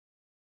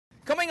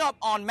Coming up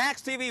on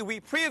Max TV,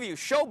 we preview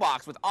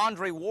Showbox with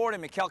Andre Ward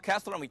and Mikkel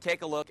Kessler, and we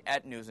take a look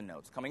at news and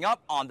notes. Coming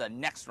up on the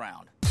next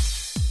round.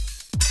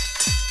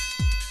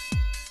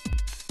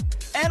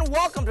 And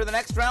welcome to the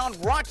next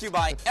round, brought to you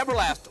by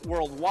Everlast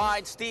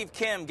Worldwide. Steve,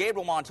 Kim,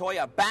 Gabriel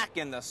Montoya back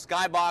in the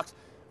Skybox.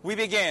 We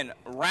begin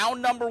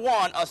round number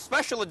one, a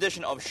special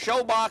edition of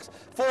Showbox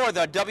for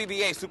the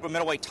WBA Super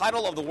Middleweight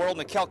title of the world.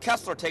 Mikkel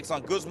Kessler takes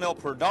on Guzmil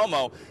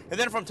Perdomo. And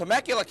then from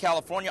Temecula,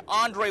 California,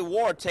 Andre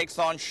Ward takes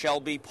on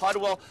Shelby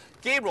Pudwell.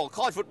 Gabriel,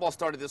 college football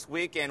started this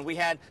week, and we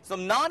had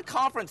some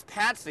non-conference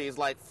patsies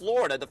like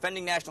Florida,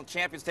 defending national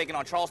champions, taking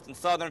on Charleston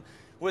Southern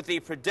with the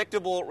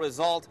predictable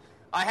result.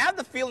 I have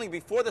the feeling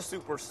before the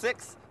Super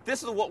Six,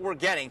 this is what we're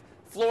getting.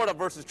 Florida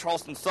versus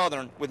Charleston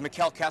Southern with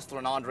Mikkel Kessler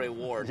and Andre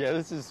Ward. Yeah,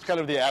 this is kind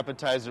of the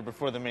appetizer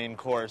before the main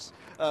course.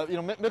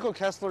 Mikkel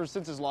Kessler,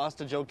 since his loss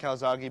to Joe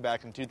Calzaghe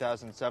back in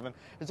 2007,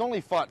 has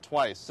only fought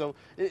twice. So,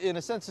 in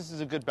a sense, this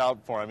is a good bout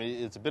for him.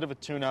 It's a bit of a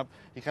tune-up.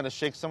 He kind of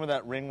shakes some of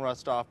that ring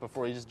rust off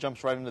before he just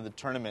jumps right into the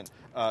tournament,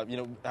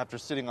 after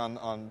sitting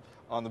on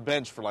the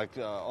bench for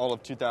all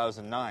of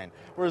 2009.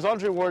 Whereas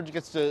Andre Ward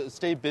gets to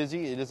stay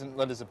busy. He doesn't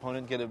let his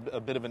opponent get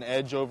a bit of an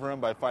edge over him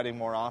by fighting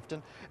more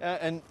often.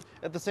 And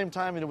at the same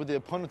time, with the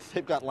opponents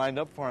they've got lined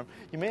up for him,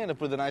 you may end up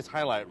with a nice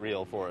highlight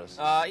reel for us.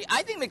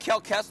 I think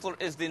Mikkel Kessler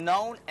is the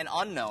known and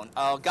unknown.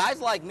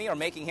 Guys like me are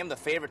making him the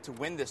favorite to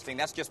win this thing.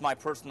 That's just my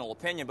personal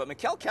opinion. But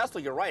Mikkel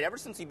Kessler, you're right. Ever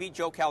since he beat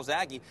Joe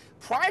Calzaghe,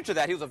 prior to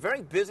that, he was a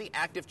very busy,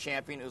 active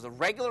champion. He was a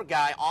regular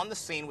guy on the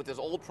scene with his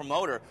old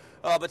promoter.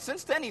 But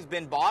since then, he's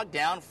been bogged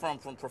down from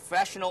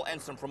professional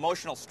and some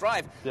promotional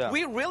strife. Yeah.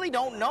 We really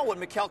don't know what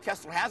Mikkel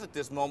Kessler has at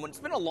this moment. It's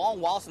been a long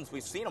while since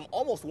we've seen him,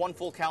 almost one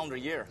full calendar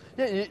year.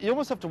 Yeah, you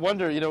almost have to wonder,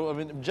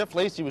 Jeff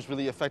Lacey was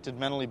really affected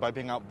mentally by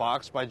being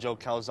outboxed by Joe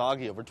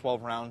Calzaghe over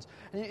 12 rounds.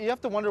 And you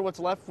have to wonder what's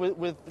left with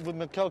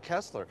Mikkel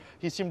Kessler.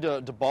 He seemed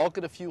to balk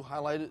at a few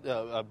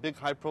big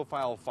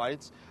high-profile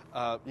fights.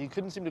 He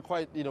couldn't seem to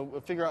quite,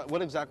 figure out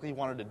what exactly he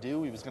wanted to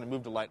do. He was going to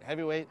move to light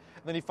heavyweight.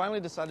 And then he finally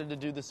decided to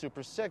do the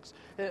Super Six.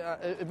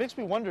 It makes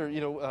me wonder,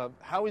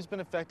 how he's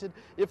been affected,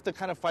 if the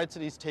kind of fights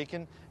that he's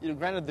taken,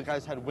 granted the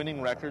guy's had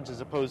winning records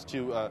as opposed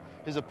to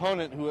his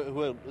opponent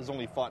who has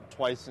only fought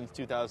twice since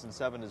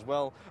 2007 as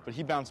well, but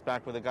he bounced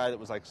back with a guy that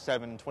was like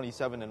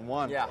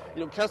 27-1. Yeah.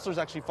 Kessler's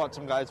actually fought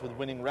some guys with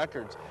winning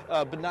records,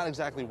 but not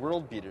exactly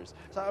world beaters.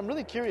 So I'm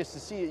really curious to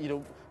see,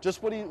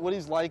 just what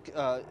he's like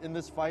in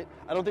this fight.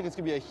 I don't think it's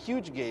going to be a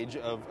huge gauge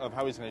of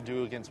how he's going to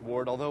do against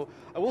Ward, although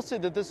I will say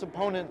that this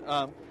opponent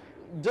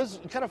does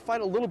kind of fight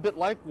a little bit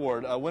like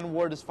Ward when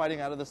Ward is fighting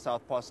out of the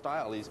southpaw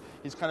style.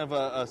 He's kind of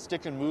a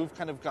stick and move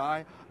kind of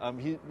guy.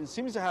 He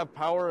seems to have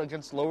power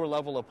against lower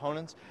level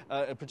opponents,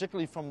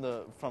 particularly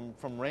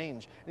from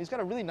range. And he's got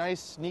a really nice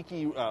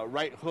sneaky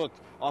right hook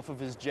off of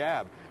his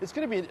jab. It's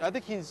going to be, I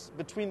think he's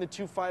between the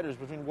two fighters,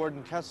 between Ward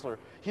and Kessler.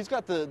 He's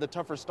got the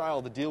tougher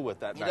style to deal with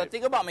that night. The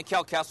thing about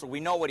Mikkel Kessler, we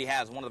know what he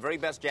has, one of the very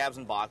best jabs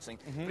in boxing,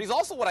 but he's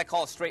also what I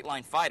call a straight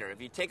line fighter.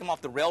 If you take him off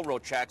the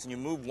railroad tracks and you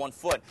move one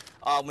foot,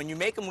 when you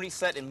make him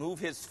reset and move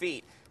his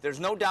feet,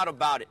 there's no doubt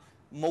about it.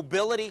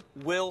 Mobility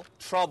will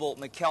trouble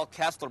Mikkel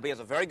Kessler, but he has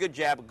a very good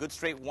jab, a good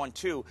straight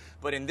 1-2.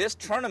 But in this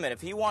tournament,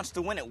 if he wants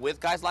to win it with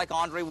guys like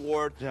Andre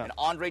Ward and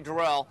Andre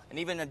Durrell and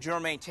even a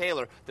Jermaine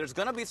Taylor, there's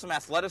going to be some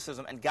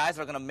athleticism, and guys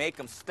are going to make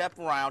him step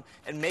around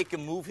and make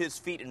him move his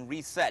feet and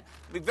reset.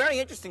 It'll be very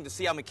interesting to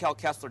see how Mikkel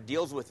Kessler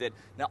deals with it.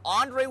 Now,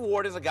 Andre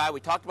Ward is a guy,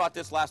 we talked about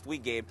this last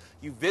week, Gabe.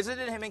 You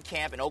visited him in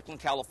camp in Oakland,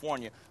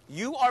 California.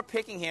 You are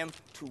picking him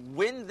to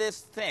win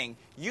this thing.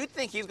 You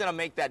think he's going to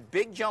make that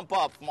big jump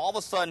up from all of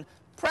a sudden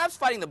perhaps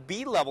fighting the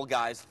B-level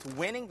guys to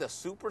winning the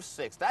Super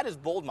Six. That is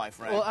bold, my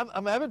friend. Well,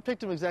 I haven't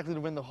picked him exactly to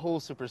win the whole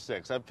Super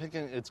Six.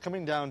 It's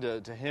coming down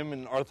to him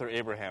and Arthur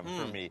Abraham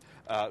for me.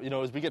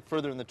 As we get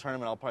further in the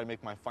tournament, I'll probably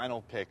make my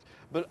final pick.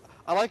 But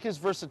I like his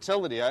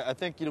versatility. I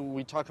think,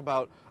 we talk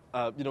about,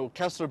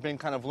 Kessler being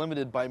kind of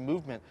limited by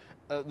movement.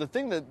 The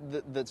thing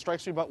that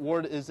strikes me about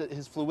Ward is that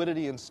his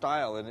fluidity and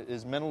style and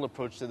his mental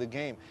approach to the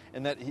game,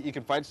 and that he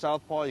can fight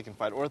southpaw, he can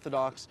fight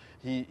orthodox,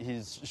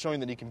 he's showing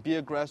that he can be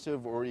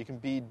aggressive or he can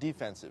be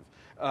defensive.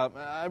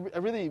 I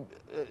really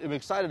am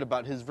excited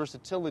about his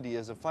versatility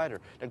as a fighter.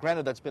 Now,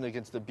 granted, that's been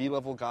against the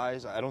B-level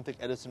guys. I don't think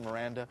Edison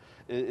Miranda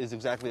is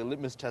exactly a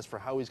litmus test for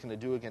how he's going to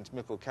do against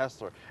Mikkel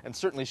Kessler, and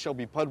certainly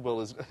Shelby Pudwell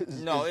is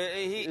not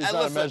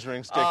a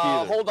measuring stick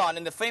either. Hold on.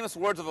 In the famous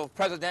words of a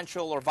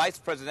presidential or vice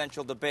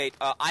presidential debate,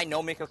 I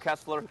know Mikkel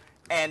Kessler,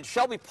 and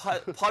Shelby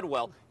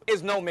Pudwell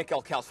is no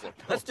Mikkel Kessler.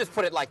 Let's just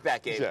put it like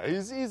that, Gabe. Yeah,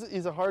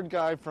 he's a hard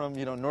guy from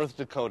North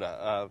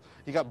Dakota.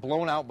 He got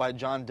blown out by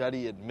John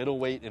Duddy at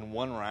middleweight in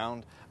one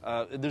round.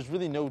 There's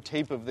really no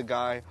tape of the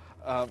guy.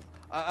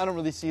 I don't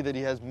really see that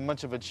he has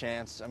much of a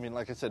chance. I mean,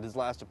 like I said, his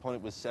last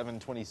opponent was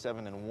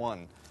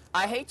 27-1.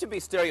 I hate to be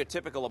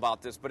stereotypical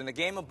about this, but in the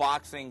game of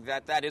boxing,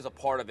 that is a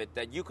part of it,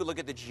 that you could look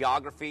at the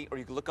geography or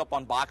you could look up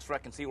on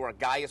BoxRec and see where a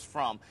guy is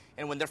from.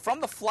 And when they're from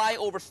the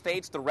flyover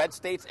states, the red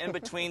states in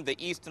between the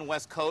East and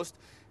West Coast,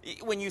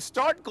 when you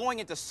start going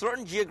into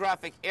certain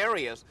geographic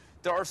areas,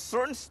 there are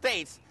certain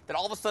states that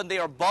all of a sudden they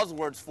are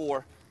buzzwords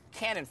for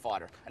cannon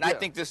fodder. And I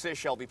think this is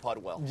Shelby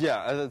Pudwell.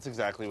 Yeah, that's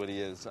exactly what he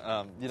is.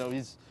 You know,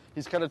 he's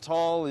kind of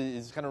tall,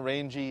 he's kind of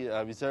rangy.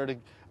 He's there to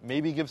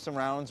maybe give some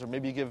rounds, or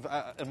maybe give,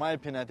 in my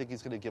opinion, I think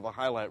he's going to give a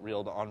highlight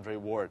reel to Andre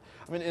Ward.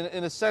 I mean,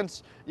 in a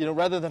sense, you know,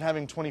 rather than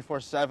having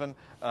 24/7,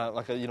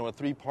 like a, you know, a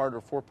 3-part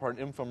or 4-part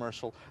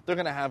infomercial, they're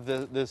going to have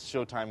this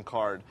Showtime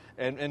card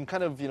and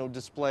kind of, you know,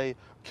 display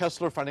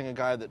Kessler fighting a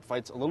guy that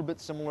fights a little bit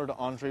similar to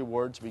Andre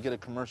Ward. So we get a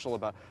commercial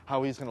about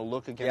how he's going to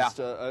look against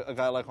a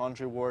guy like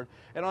Andre Ward.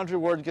 And Andre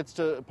Ward gets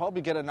to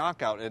probably get a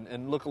knockout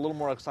and look a little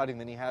more exciting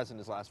than he has in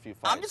his last few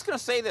fights. I'm just going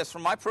to say this,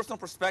 from my personal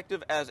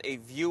perspective as a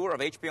viewer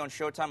of HBO and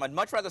Showtime, I'd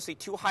much rather see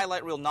 2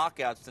 highlight reel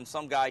knockouts than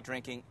some guy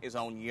drinking his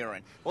own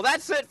urine. Well,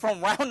 that's it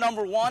from round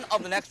number 1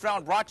 of the next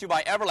round, brought to you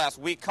by Everlast.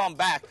 We come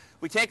back,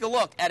 we take a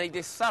look at a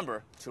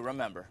December to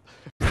remember.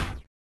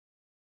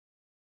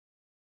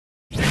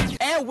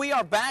 And we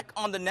are back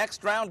on the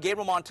next round.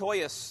 Gabriel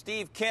Montoya,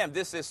 Steve Kim.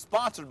 This is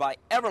sponsored by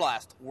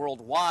Everlast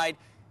Worldwide.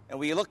 And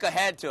we look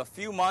ahead to a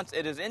few months.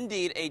 It is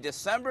indeed a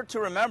December to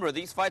remember.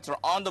 These fights are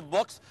on the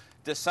books.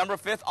 December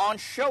 5th on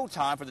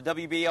Showtime for the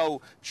WBO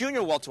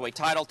Junior Welterweight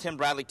title. Tim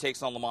Bradley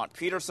takes on Lamont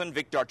Peterson.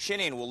 Vic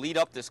Darchinyan will lead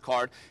up this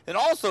card. And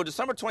also,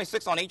 December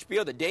 26th on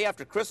HBO, the day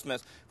after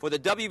Christmas, for the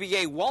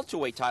WBA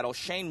Welterweight title,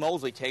 Shane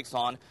Mosley takes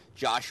on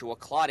Joshua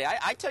Clottey.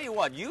 I tell you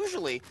what,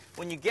 usually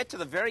when you get to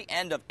the very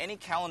end of any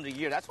calendar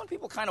year, that's when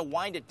people kind of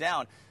wind it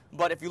down.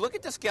 But if you look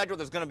at the schedule,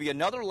 there's going to be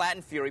another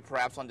Latin Fury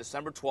perhaps on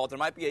December 12th. There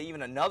might be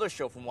even another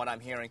show from what I'm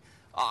hearing.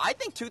 I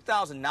think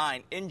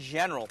 2009 in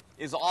general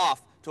is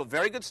off to a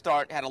very good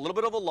start, had a little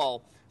bit of a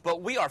lull,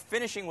 but we are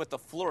finishing with a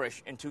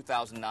flourish in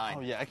 2009.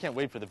 Oh, yeah, I can't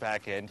wait for the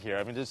back end here.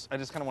 I mean, I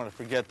just kind of want to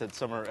forget that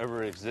summer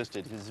ever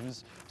existed, because it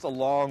was a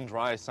long,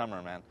 dry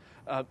summer, man.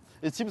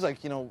 It seems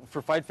like, you know,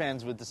 for fight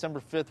fans, with December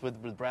 5th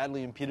with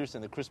Bradley and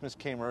Peterson, the Christmas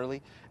came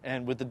early,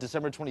 and with the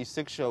December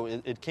 26th show,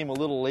 it came a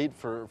little late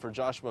for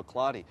Joshua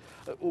Clottey.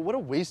 What a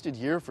wasted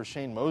year for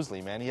Shane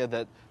Mosley, man. He had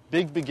that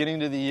big beginning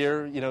to the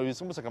year. You know, he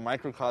was almost like a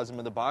microcosm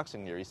of the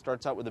boxing year. He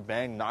starts out with a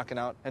bang, knocking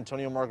out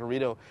Antonio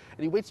Margarito, and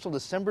he waits till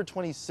December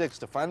 26th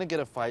to finally get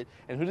a fight.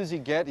 And who does he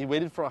get? He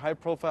waited for a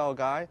high-profile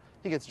guy.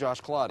 He gets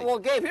Josh Clottey. Well,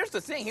 Gabe, here's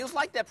the thing. He was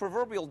like that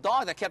proverbial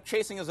dog that kept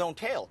chasing his own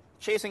tail.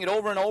 Chasing it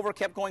over and over,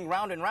 kept going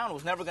round and round,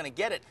 was never going to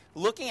get it.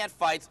 Looking at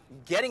fights,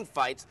 getting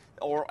fights,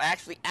 or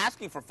actually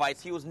asking for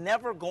fights, he was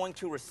never going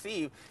to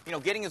receive, you know,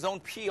 getting his own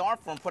PR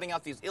from putting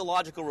out these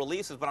illogical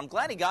releases. But I'm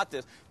glad he got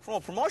this. From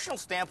a promotional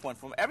standpoint,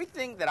 from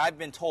everything that I've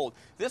been told,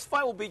 this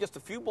fight will be just a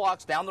few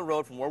blocks down the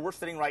road from where we're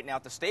sitting right now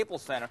at the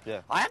Staples Center.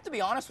 Yeah. I have to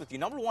be honest with you.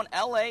 Number one,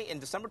 L.A. in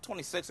December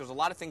 26th, there's a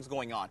lot of things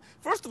going on.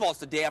 First of all, it's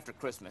the day after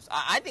Christmas.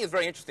 I think it's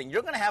very interesting.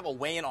 You're going to have a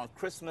weigh-in on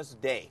Christmas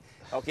Day.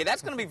 Okay,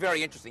 that's going to be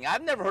very interesting.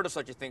 I've never heard of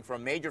such a thing for a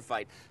major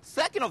fight.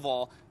 Second of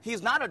all,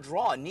 he's not a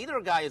draw. Neither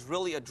guy is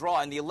really a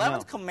draw. And the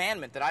 11th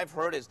commandment that I've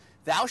heard is,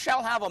 thou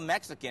shalt have a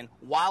Mexican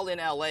while in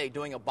L.A.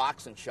 doing a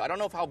boxing show. I don't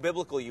know how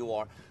biblical you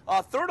are.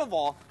 Third of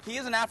all, he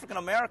is an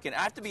African-American.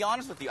 I have to be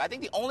honest with you. I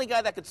think the only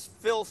guy that could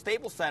fill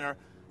Staples Center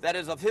that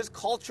is of his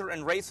culture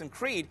and race and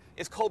creed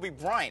is Kobe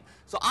Bryant.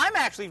 So I'm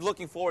actually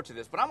looking forward to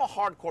this, but I'm a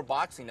hardcore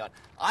boxing nut.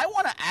 I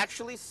want to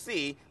actually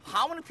see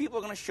how many people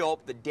are going to show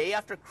up the day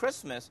after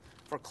Christmas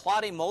for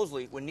Clottey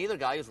Mosley when neither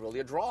guy is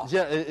really a draw.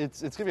 Yeah, it's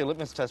going to be a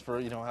litmus test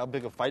for, you know, how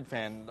big a fight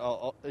fan,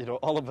 you know,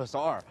 all of us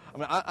are. I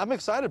mean, I'm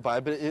excited by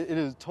it, but it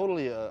is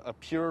totally a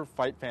pure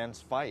fight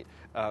fan's fight.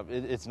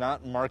 It's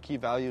not marquee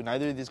value.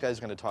 Neither of these guys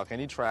are going to talk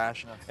any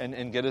trash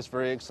and get us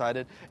very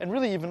excited. And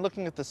really, even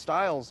looking at the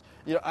styles,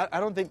 you know, I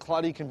don't think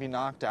Clottey can be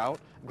knocked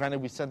out.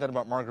 Granted, we said that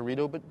about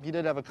Margarito, but he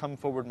did have a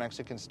come-forward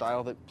Mexican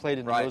style that played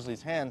into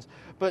Mosley's hands.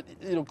 But,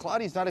 you know,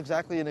 Clottey's not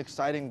exactly an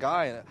exciting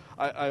guy.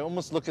 I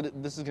almost look at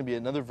it, this is going to be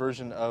another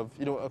version of,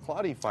 you know, a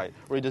Clottey fight,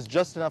 where he does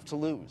just enough to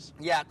lose.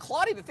 Yeah,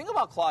 Clottey, the thing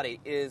about Clottey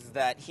is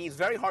that he's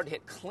very hard to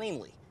hit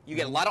cleanly. You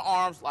get a lot of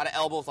arms, a lot of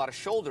elbows, a lot of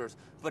shoulders,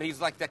 but he's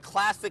like the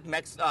classic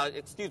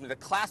the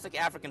classic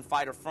African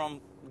fighter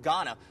from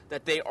Ghana,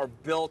 that they are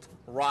built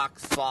rock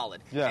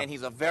solid. Yeah. And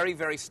he's a very,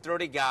 very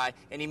sturdy guy,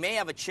 and he may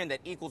have a chin that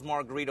equals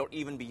Margarito or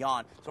even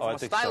beyond. So from a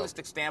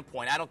stylistic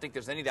standpoint, I don't think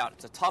there's any doubt.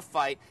 It's a tough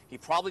fight. He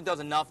probably does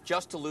enough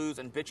just to lose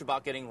and bitch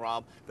about getting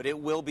robbed, but it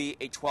will be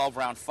a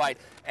 12-round fight.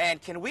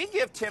 And can we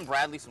give Tim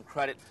Bradley some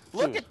credit?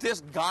 Look at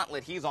this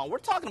gauntlet he's on. We're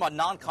talking about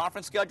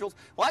non-conference schedules.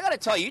 Well, I got to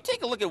tell you, you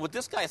take a look at what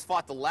this guy has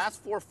fought the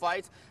last 4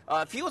 fights.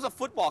 If he was a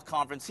football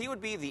conference, he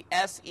would be the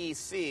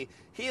SEC.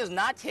 He is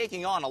not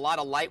taking on a lot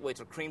of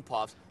lightweights or cream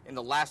puffs in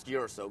the last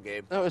year or so,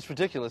 Gabe. No, it's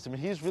ridiculous. I mean,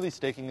 he's really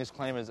staking his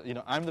claim as, you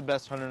know, I'm the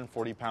best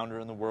 140-pounder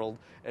in the world,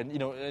 and, you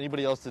know,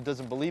 anybody else that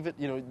doesn't believe it,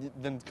 you know,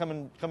 then come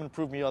and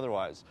prove me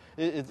otherwise.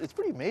 It's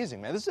pretty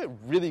amazing, man. This is a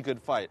really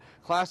good fight.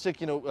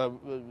 Classic, you know,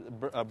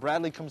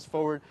 Bradley comes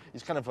forward.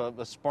 He's kind of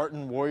a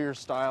Spartan warrior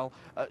style.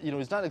 You know,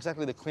 he's not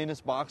exactly the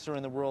cleanest boxer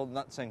in the world.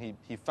 Not saying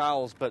he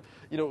fouls, but,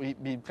 you know, he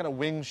kind of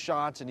wings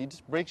shots, and he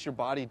just breaks your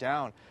body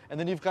down. And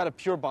then you've got a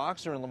pure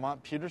boxer in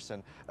Lamont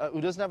Peterson, who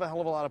doesn't have a hell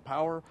of a lot of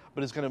power,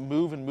 but is going to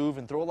move and move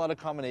and throw a lot of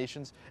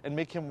combinations and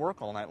make him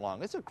work all night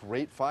long. It's a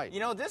great fight. You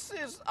know, this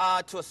is,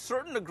 to a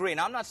certain degree, and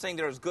I'm not saying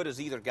they're as good as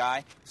either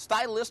guy.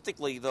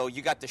 Stylistically, though,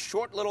 you got the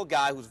short little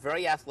guy who's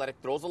very athletic,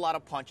 throws a lot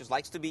of punches,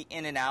 likes to be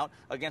in and out,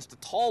 against the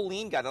tall,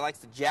 lean guy that likes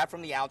to jab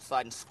from the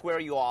outside and square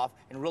you off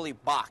and really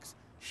box.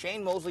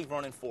 Shane Mosley,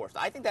 Vernon Forrest.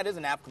 I think that is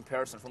an apt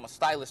comparison from a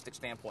stylistic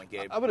standpoint,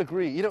 Gabe. I would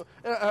agree. You know,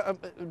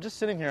 I'm just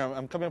sitting here,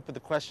 I'm coming up with the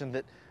question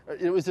that,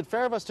 is it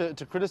fair of us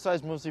to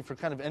criticize Mosley for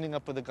kind of ending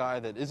up with a guy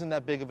that isn't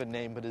that big of a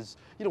name, but is,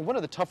 you know, one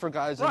of the tougher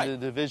guys in the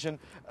division,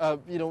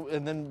 you know,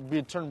 and then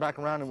we turn back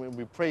around and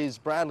we praise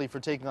Bradley for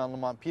taking on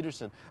Lamont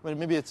Peterson. I mean,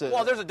 maybe it's a...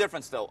 Well, there's a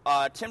difference, though.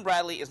 Tim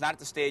Bradley is not at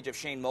the stage of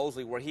Shane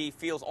Mosley where he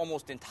feels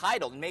almost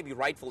entitled, and maybe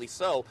rightfully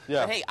so,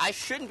 that, hey, I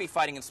shouldn't be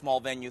fighting in small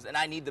venues, and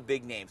I need the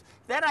big names.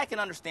 That I can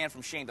understand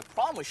from Shane. The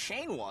problem with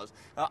Shane was,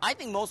 I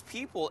think most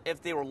people,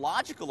 if they were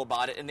logical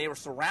about it and they were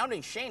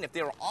surrounding Shane, if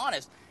they were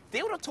honest,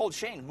 they would have told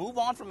Shane, move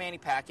on from Manny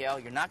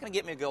Pacquiao. You're not going to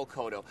get Miguel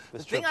Cotto. The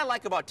thing I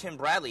like about Tim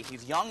Bradley,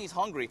 he's young, he's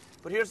hungry,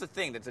 but here's the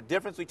thing. There's a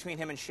difference between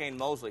him and Shane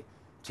Mosley.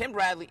 Tim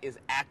Bradley is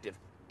active.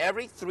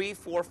 Every 3,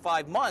 4,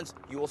 5 months,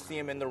 you will see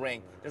him in the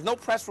ring. There's no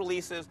press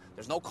releases.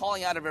 There's no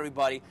calling out of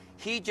everybody.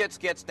 He just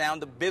gets down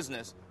to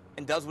business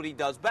and does what he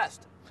does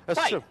best.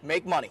 That's true.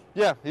 Make money.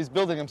 Yeah, he's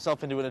building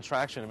himself into an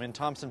attraction. I mean,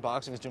 Thompson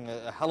Boxing is doing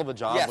a hell of a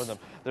job with him.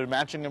 They're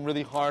matching him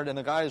really hard, and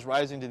the guy is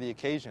rising to the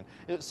occasion.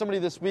 Somebody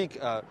this week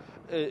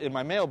in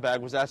my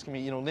mailbag was asking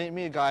me, you know, name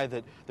me a guy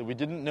that we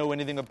didn't know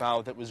anything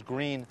about, that was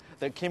green,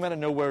 that came out of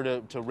nowhere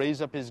to raise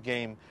up his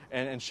game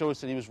and show us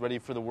that he was ready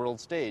for the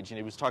world stage. And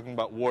he was talking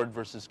about Ward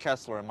versus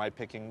Kessler and my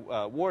picking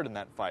Ward in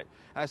that fight.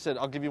 And I said,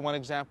 I'll give you one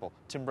example,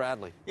 Tim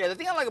Bradley. Yeah, the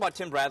thing I like about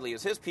Tim Bradley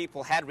is his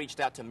people had reached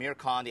out to Amir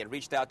Khan, they had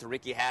reached out to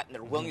Ricky Hatton,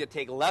 they're willing to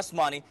take less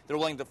money, they're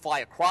willing to fly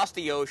across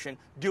the ocean,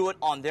 do it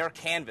on their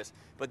canvas.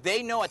 But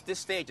they know at this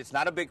stage it's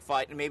not a big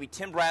fight, and maybe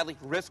Tim Bradley,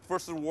 risk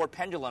versus reward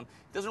pendulum,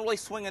 doesn't really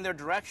swing in their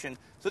direction.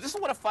 So this is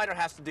what a fighter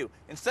has to do.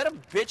 Instead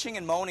of bitching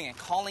and moaning and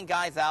calling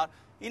guys out,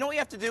 you know what you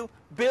have to do?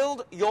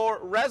 Build your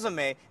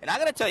resume. And I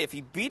got to tell you, if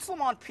he beats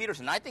Lamont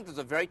Peterson, I think this is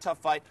a very tough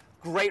fight.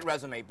 Great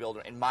resume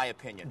builder, in my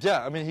opinion.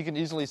 Yeah, I mean, he can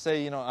easily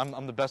say, you know,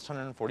 I'm the best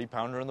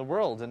 140-pounder in the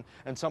world,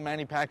 and so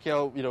Manny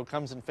Pacquiao, you know,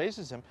 comes and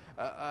faces him.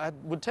 I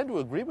would tend to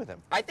agree with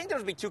him. I think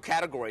there's be two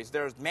categories.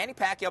 There's Manny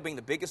Pacquiao being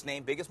the biggest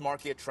name, biggest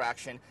marquee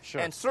attraction,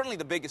 and certainly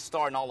the biggest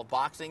star in all of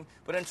boxing.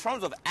 But in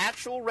terms of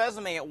actual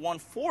resume at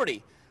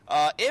 140,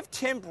 if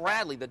Tim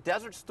Bradley, the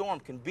Desert Storm,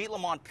 can beat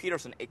Lamont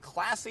Peterson, a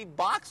classy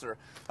boxer,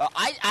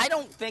 I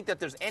don't think that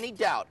there's any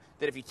doubt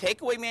that if you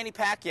take away Manny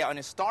Pacquiao and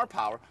his star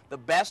power, the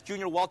best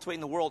junior welterweight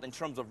in the world in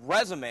terms of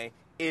resume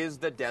is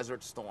the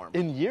Desert Storm.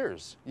 In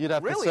years, you'd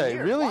have to say.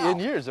 Really, in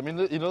years. I mean,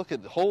 you know, look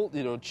at Holt,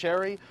 you know,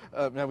 Cherry.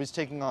 Now he's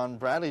taking on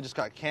Bradley. He just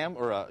got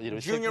you know,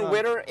 Junior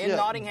Witter in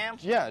Nottingham.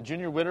 Yeah,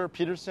 Junior Witter,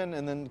 Peterson,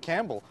 and then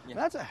Campbell. Yeah.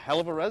 That's a hell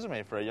of a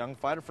resume for a young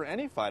fighter, for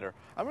any fighter.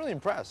 I'm really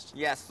impressed.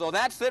 Yes, so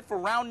that's it for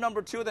round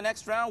number 2 of the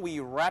next round.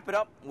 We wrap it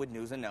up with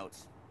news and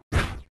notes.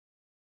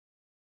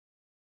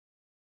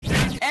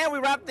 And we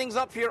wrap things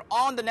up here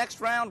on the next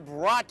round,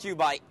 brought to you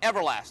by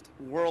Everlast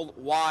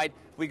Worldwide.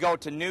 We go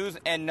to news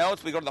and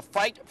notes. We go to the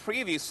fight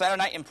preview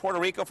Saturday night in Puerto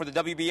Rico for the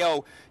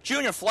WBO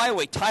Junior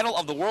Flyweight Title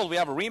of the World. We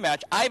have a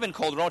rematch. Ivan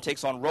Calderon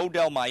takes on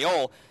Rodel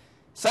Mayol.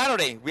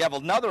 Saturday, we have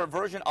another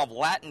version of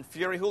Latin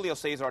Fury. Julio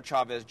Cesar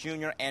Chavez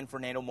Jr. and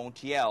Fernando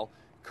Montiel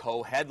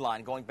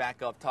co-headline. Going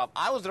back up top,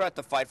 I was there at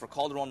the fight for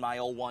Calderon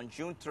Mayol 1,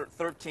 June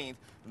 13th,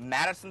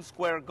 Madison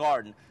Square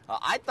Garden.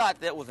 I thought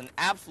that was an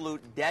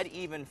absolute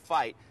dead-even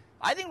fight.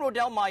 I think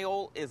Rodel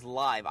Mayol is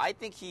live. I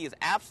think he is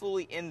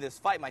absolutely in this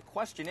fight. My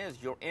question is,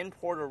 you're in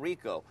Puerto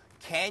Rico.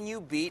 Can you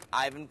beat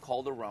Ivan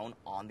Calderon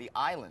on the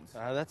islands?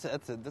 That's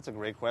a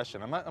great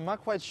question. I'm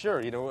not quite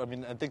sure. You know, I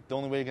mean, I think the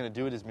only way you're going to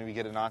do it is maybe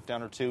get a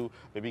knockdown or two,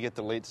 maybe get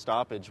the late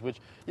stoppage, which,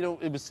 you know,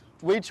 it was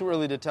way too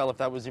early to tell if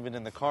that was even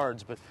in the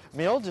cards. But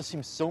Mayol just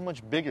seems so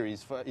much bigger.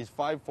 He's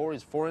 5'4",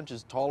 he's 4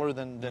 inches taller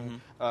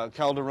than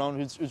Calderon,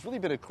 who's really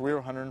been a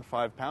career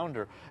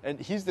 105-pounder, and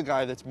he's the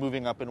guy that's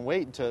moving up in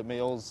weight to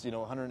Mayol's, you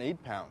know,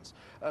 108 pounds.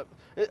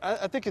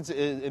 I think it's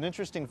an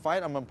interesting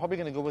fight. I'm probably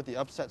going to go with the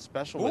upset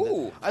special with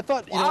it. I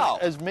thought, you know,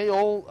 as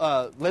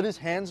Mayol let his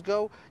hands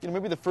go, you know,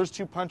 maybe the first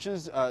 2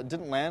 punches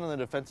didn't land on the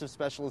defensive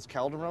specialist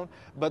Calderon,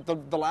 but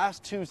the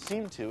last 2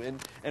 seemed to.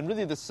 And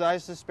really the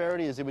size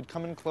disparity, as they would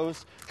come in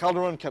close,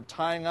 Calderon kept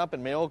tying up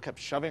and Mayol kept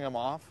shoving him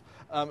off.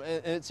 And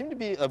it seemed to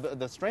be,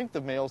 the strength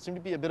of Mayol seemed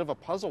to be a bit of a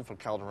puzzle for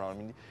Calderon. I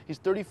mean, he's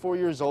 34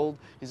 years old.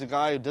 He's a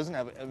guy who doesn't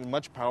have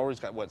much power.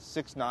 He's got,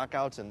 6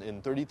 knockouts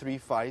in 33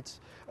 fights.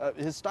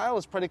 His style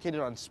is predicated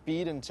on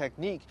speed and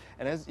technique.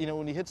 And as you know,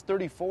 when he hits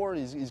 34,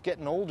 he's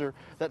getting older,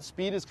 that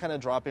speed is kind of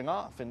dropping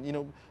off. And, you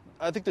know,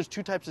 I think there's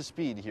 2 types of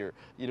speed here.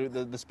 You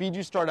know, the speed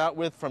you start out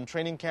with from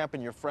training camp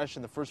and you're fresh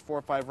in the first 4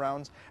 or 5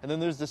 rounds, and then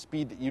there's the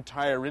speed that you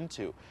tire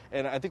into.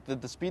 And I think that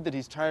the speed that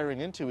he's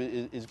tiring into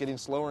is getting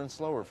slower and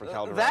slower for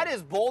Calderon. That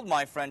is bold,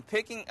 my friend,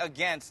 picking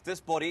against this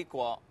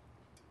Boricua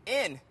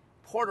in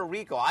Puerto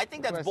Rico. I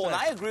think that's bold, and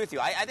I agree with you.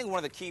 I think one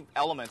of the key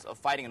elements of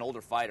fighting an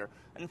older fighter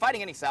and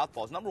fighting any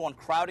southpaw is, number one,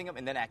 crowding him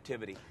and then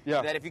activity.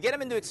 Yeah. That if you get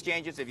him into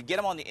exchanges, if you get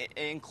him on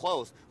in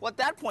close, well, at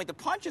that point, the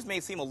punches may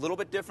seem a little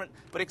bit different,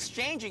 but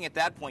exchanging at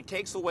that point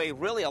takes away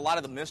really a lot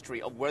of the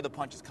mystery of where the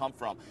punches come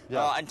from.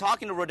 Yeah. And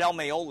talking to Rodel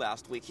Mayol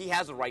last week, he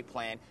has the right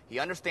plan. He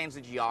understands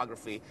the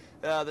geography.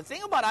 The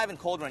thing about Ivan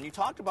Calderon, you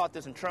talked about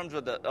this in terms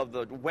of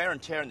the wear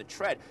and tear in the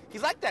tread.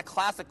 He's like that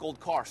classic old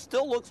car.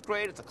 Still looks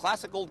great. It's a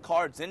classic old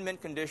car. It's in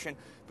mint condition.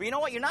 But you know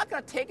what? You're not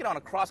going to take it on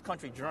a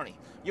cross-country journey.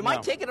 You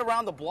might take it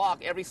around the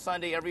block every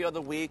Sunday, every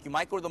other week. You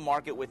might go to the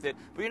market with it.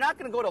 But you're not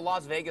going to go to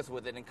Las Vegas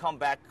with it and come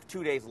back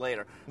 2 days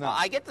later. No.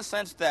 I get the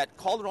sense that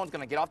Calderon's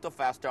going to get off to a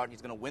fast start.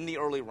 He's going to win the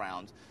early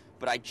rounds.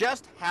 But I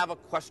just have a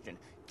question.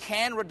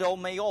 Can Rodel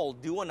Mayol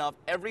do enough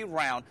every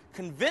round,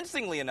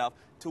 convincingly enough,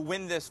 to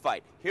win this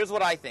fight? Here's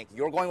what I think.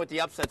 You're going with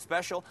the upset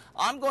special.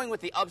 I'm going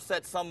with the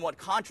upset somewhat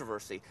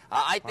controversy.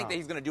 I think that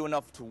he's going to do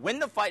enough to win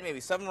the fight, maybe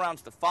 7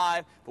 rounds to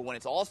 5. But when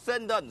it's all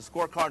said and done, the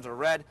scorecards are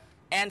red.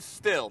 And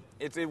still,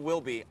 it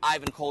will be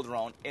Ivan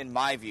Calderon, in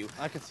my view.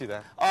 I can see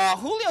that.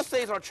 Julio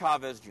Cesar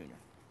Chavez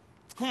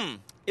Jr.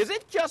 Is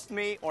it just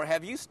me, or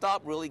have you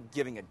stopped really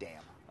giving a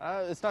damn?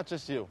 It's not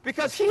just you.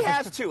 Because he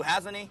has too,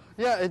 hasn't he?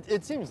 Yeah,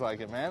 it seems like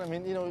it, man. I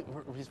mean, you know,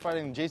 he's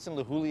fighting Jason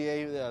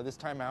LeHoulier this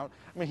time out.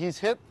 I mean, he's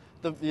hitting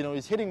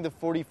the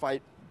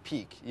 40-fight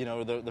peak, you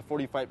know, the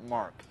 40-fight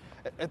mark.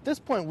 At this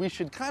point, we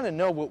should kind of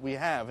know what we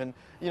have, and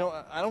you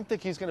know, I don't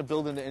think he's going to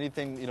build into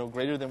anything, you know,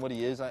 greater than what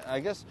he is. I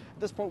guess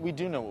at this point, we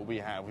do know what we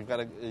have. We've got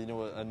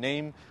a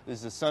name.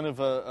 He's the son of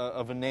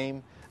a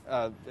name.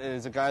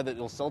 Is a guy that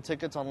will sell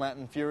tickets on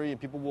Latin Fury, and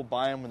people will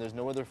buy him when there's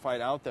no other fight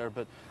out there.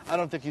 But I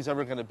don't think he's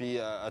ever going to be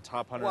a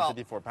top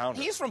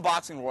 154-pounder. He's from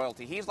boxing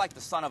royalty. He's like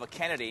the son of a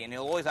Kennedy, and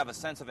he'll always have a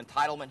sense of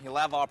entitlement. He'll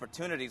have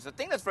opportunities. The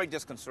thing that's very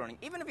disconcerting,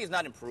 even if he's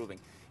not improving,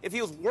 if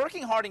he was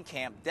working hard in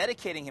camp,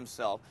 dedicating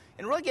himself,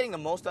 and really getting the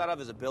most out of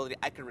his ability,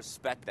 I could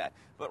respect that.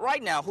 But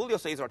right now, Julio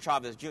Cesar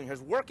Chavez Jr.,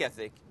 his work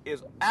ethic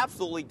is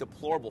absolutely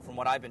deplorable from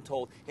what I've been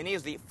told, and he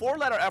is the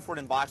 4-letter F word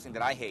in boxing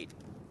that I hate.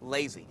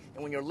 Lazy.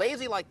 And when you're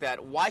lazy like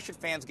that, why should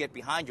fans get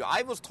behind you?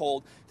 I was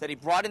told that he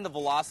brought in the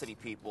velocity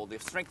people, the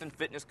strength and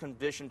fitness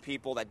condition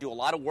people that do a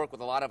lot of work with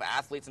a lot of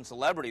athletes and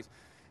celebrities.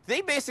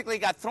 They basically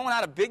got thrown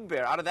out of Big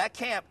Bear, out of that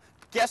camp.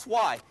 Guess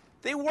why?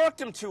 They worked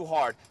him too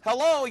hard.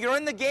 Hello, you're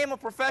in the game of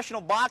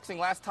professional boxing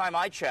last time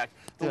I checked.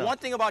 The one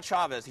thing about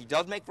Chavez, he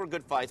does make for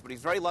good fights, but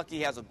he's very lucky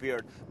he has a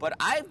beard. But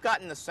I've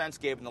gotten the sense,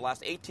 Gabe, in the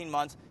last 18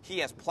 months, he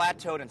has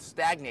plateaued and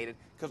stagnated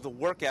because the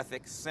work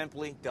ethic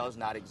simply does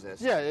not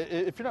exist. Yeah,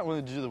 if you're not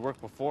willing to do the work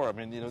before, I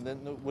mean, you know, then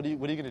what are you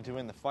going to do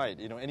in the fight?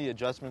 You know, any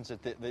adjustments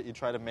that you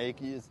try to make,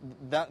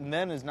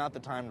 then is not the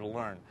time to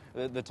learn.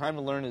 The time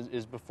to learn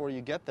is before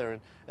you get there.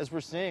 And as we're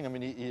seeing, I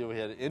mean, he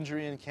had an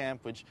injury in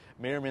camp, which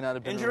may or may not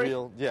have been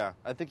real. Yeah,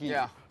 I think he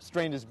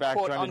strained his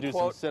back trying to do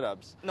some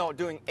sit-ups. No,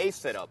 doing a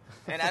sit-up.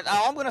 And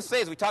all I'm going to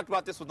say is, we talked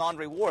about this with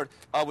Andre Ward,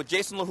 with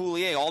Jason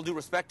LeHoulier, all due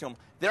respect to him,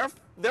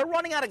 they're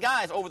running out of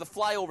guys over the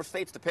flyover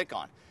states to pick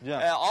on.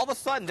 Yeah. All of a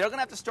sudden, they're going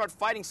to have to start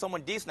fighting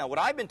someone decent. Now, what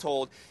I've been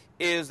told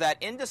is that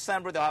in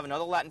December, they'll have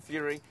another Latin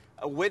Fury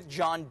with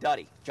John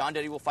Duddy. John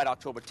Duddy will fight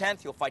October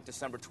 10th. He'll fight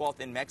December 12th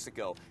in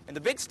Mexico. And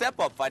the big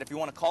step-up fight, if you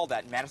want to call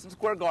that, Madison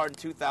Square Garden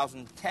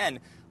 2010,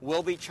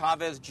 will be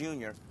Chavez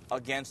Jr.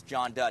 against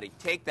John Duddy.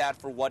 Take that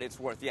for what it's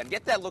worth. Yeah,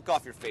 get that look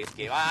off your face,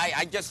 Gabe.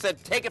 I just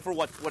said take it for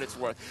what it's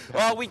worth.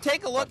 Well, we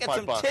take a look at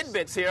some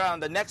tidbits here on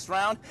the next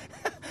round,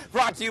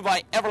 brought to you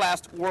by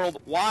Everlast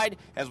Worldwide,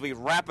 as we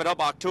wrap it up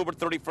October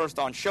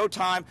 31st on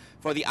Showtime.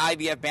 For the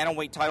IBF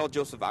bantamweight title,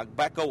 Joseph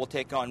Agbeko will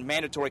take on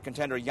mandatory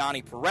contender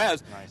Yanni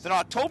Perez. Nice. Then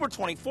October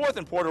 24th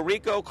in Puerto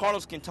Rico,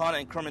 Carlos Quintana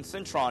and Kerman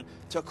Cintron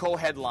to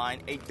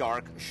co-headline a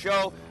dark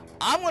show.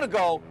 I'm going to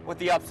go with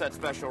the upset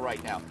special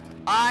right now.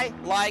 I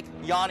like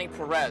Yanni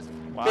Perez.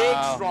 Wow.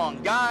 Big,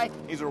 strong guy.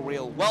 He's a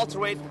real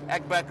welterweight.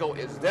 Agbeko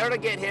is there to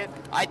get hit.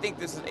 I think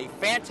this is a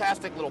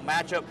fantastic little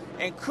matchup.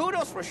 And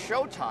kudos for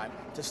Showtime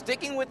to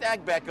sticking with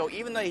Agbeko,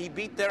 even though he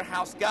beat their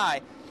house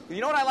guy.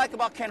 You know what I like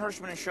about Ken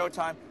Hirschman and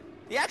Showtime?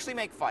 They actually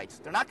make fights.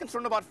 They're not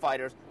concerned about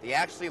fighters. They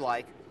actually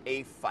like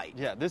a fight.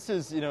 Yeah, this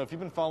is, you know, if you've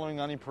been following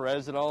Yanni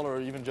Perez at all,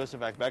 or even Joseph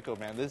Agbeko,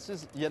 man, this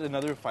is yet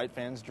another fight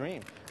fan's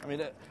dream. I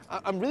mean,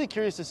 I'm really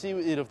curious to see,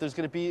 you know, if there's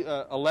going to be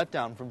a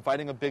letdown from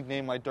fighting a big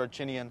name like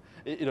Darchinian.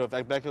 You know, if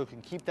Agbeko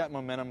can keep that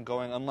momentum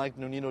going, unlike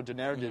Nonino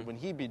Donaire did when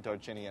he beat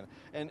Darchinian,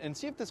 and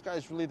see if this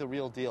guy's really the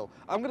real deal.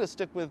 I'm going to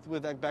stick with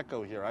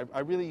Agbeko here.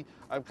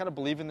 I kind of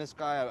believe in this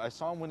guy. I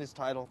saw him win his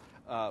title.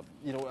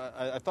 You know,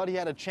 I thought he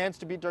had a chance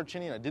to beat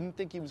Darchinian. I didn't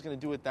think he was going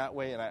to do it that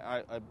way, and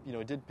I you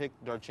know, did pick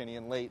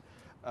Darchinian late.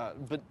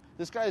 But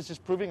This guy is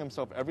just proving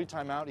himself every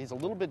time out. He's a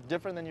little bit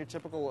different than your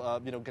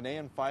typical, you know,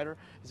 Ghanaian fighter.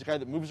 He's a guy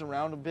that moves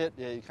around a bit.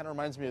 Yeah, he kind of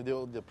reminds me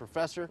of the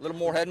professor. A little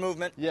more head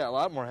movement. Yeah, a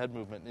lot more head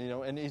movement. You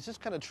know, and he's just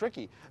kind of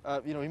tricky.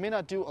 You know, he may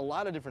not do a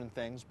lot of different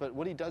things, but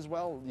what he does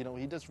well, you know,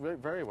 he does very,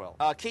 very well.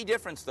 Key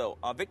difference, though,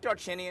 Victor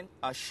Archinian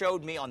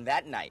showed me on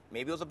that night,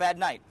 maybe it was a bad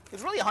night, he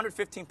was really a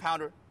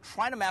 115-pounder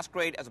trying to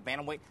masquerade as a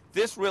bantamweight.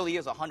 This really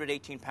is a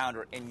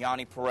 118-pounder in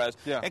Yanni Perez.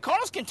 Yeah. And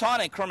Carlos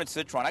Quintana and Kermit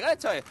Citron, I got to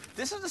tell you,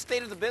 this is the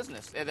state of the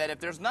business, that if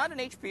there's not an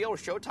HBO or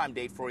Showtime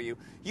date for you,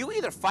 you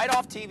either fight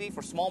off TV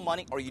for small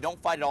money or you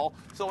don't fight at all.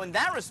 So in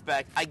that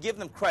respect, I give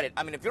them credit.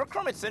 I mean, if you're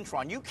Kermit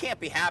Citron, you can't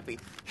be happy.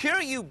 Here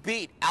you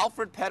beat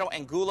Alfred Petto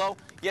Angulo,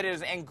 yet it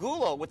is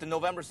Angulo with the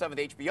November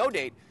 7th HBO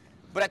date.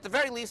 But at the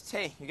very least,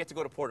 hey, you get to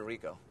go to Puerto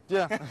Rico.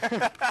 Yeah.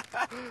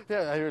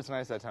 Yeah, I hear it's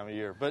nice that time of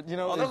year. But, you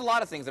know... Well, there's a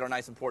lot of things that are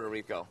nice in Puerto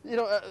Rico. You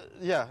know,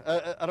 yeah,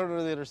 I don't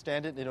really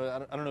understand it. You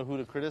know, I don't know who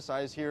to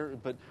criticize here,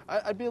 but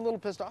I'd be a little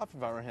pissed off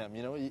if I were him.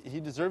 You know,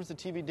 he deserves the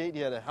TV date. He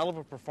had a hell of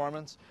a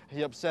performance.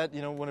 He upset,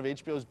 you know, one of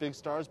HBO's big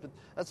stars, but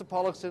that's the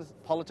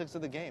politics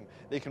of the game.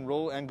 They can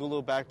roll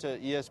Angulo back to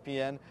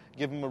ESPN,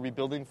 give him a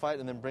rebuilding fight,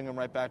 and then bring him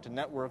right back to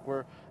network,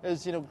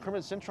 whereas, you know,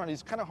 Kermit Citron,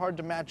 he's kind of hard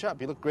to match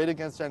up. He looked great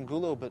against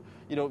Angulo, but,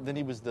 you know, then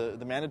he was the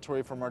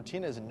mandatory for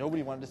Martinez, and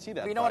nobody wanted to see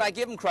that. But you know what? I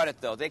give them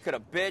credit, though. They could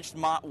have bitched,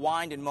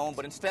 whined, and moaned,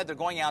 but instead they're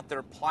going out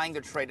there plying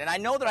their trade. And I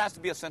know there has to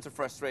be a sense of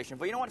frustration,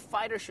 but you know what?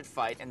 Fighters should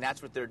fight, and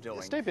that's what they're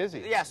doing. Stay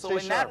busy. Yeah, so Stay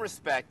in sharp. that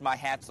respect, my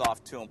hat's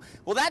off to them.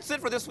 Well, that's it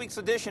for this week's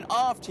edition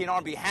of TNR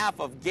on behalf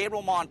of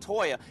Gabriel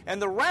Montoya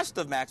and the rest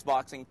of Max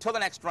Boxing. Till the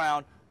next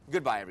round,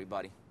 goodbye,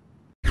 everybody.